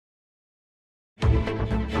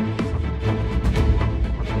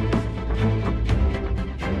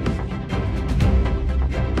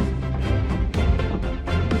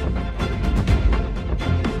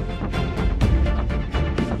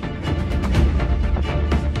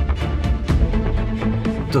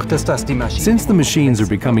Since the machines are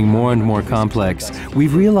becoming more and more complex,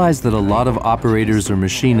 we've realized that a lot of operators or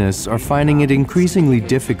machinists are finding it increasingly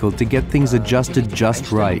difficult to get things adjusted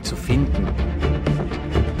just right.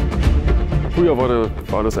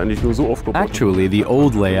 Actually, the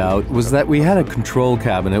old layout was that we had a control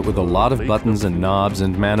cabinet with a lot of buttons and knobs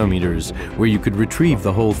and manometers where you could retrieve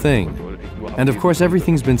the whole thing. And of course,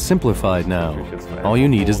 everything's been simplified now. All you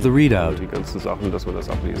need is the readout.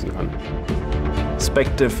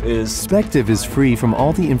 SPECTIVE is free from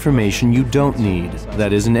all the information you don't need.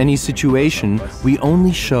 That is, in any situation, we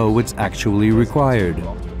only show what's actually required.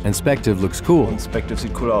 And SPECTIVE looks cool. SPECTIVE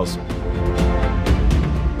sieht cool aus.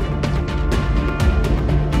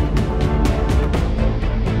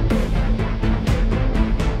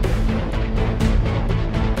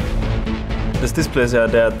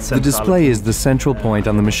 The display is the central point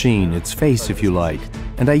on the machine, its face if you like,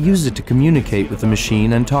 and I use it to communicate with the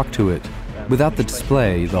machine and talk to it. Without the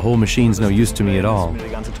display, the whole machine's no use to me at all.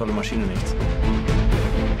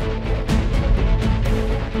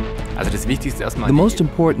 The most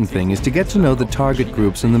important thing is to get to know the target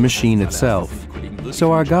groups in the machine itself.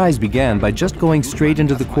 So our guys began by just going straight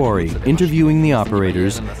into the quarry, interviewing the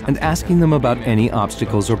operators, and asking them about any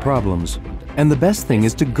obstacles or problems. And the best thing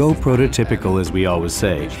is to go prototypical, as we always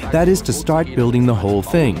say. That is to start building the whole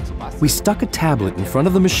thing. We stuck a tablet in front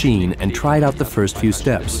of the machine and tried out the first few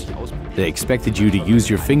steps. They expected you to use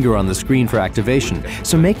your finger on the screen for activation,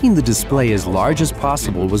 so making the display as large as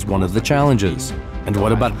possible was one of the challenges. And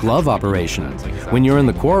what about glove operation? When you're in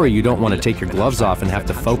the quarry, you don't want to take your gloves off and have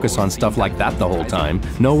to focus on stuff like that the whole time.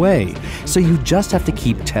 No way. So you just have to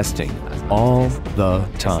keep testing, all the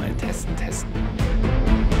time.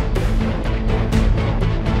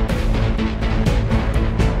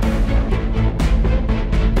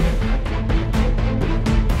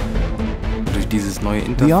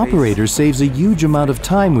 The operator saves a huge amount of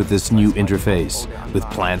time with this new interface, with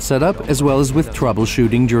plant setup as well as with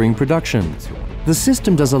troubleshooting during production. The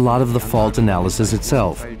system does a lot of the fault analysis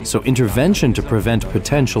itself, so intervention to prevent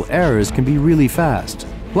potential errors can be really fast.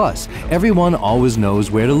 Plus, everyone always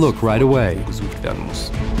knows where to look right away.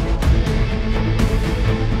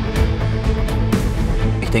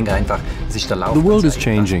 The world is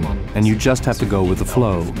changing, and you just have to go with the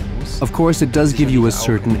flow. Of course, it does give you a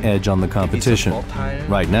certain edge on the competition.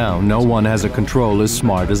 Right now, no one has a control as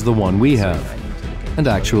smart as the one we have. And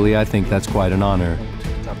actually, I think that's quite an honor.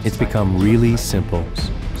 It's become really simple.